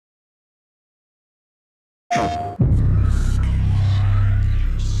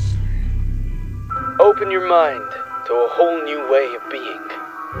Open your mind to a whole new way of being.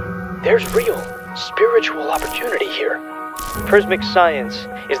 There's real, spiritual opportunity here. Prismic science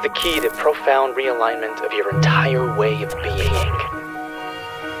is the key to profound realignment of your entire way of being.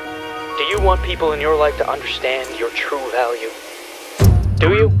 Do you want people in your life to understand your true value?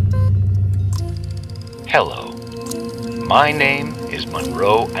 Do you? Hello. My name is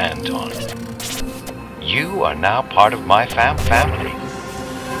Monroe Anton. You are now part of my family.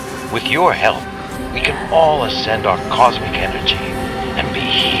 With your help, we can all ascend our cosmic energy and be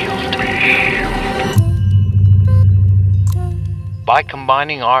healed. By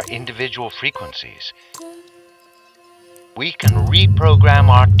combining our individual frequencies, we can reprogram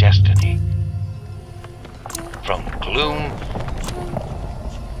our destiny from gloom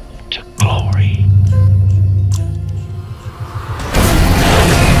to glory.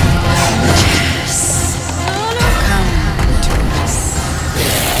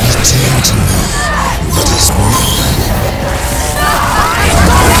 Return to me what is mine.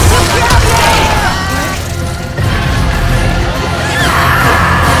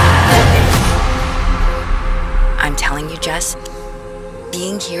 I'm telling you, Jess,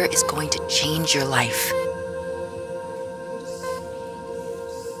 being here is going to change your life.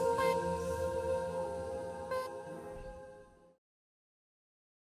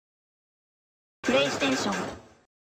 PlayStation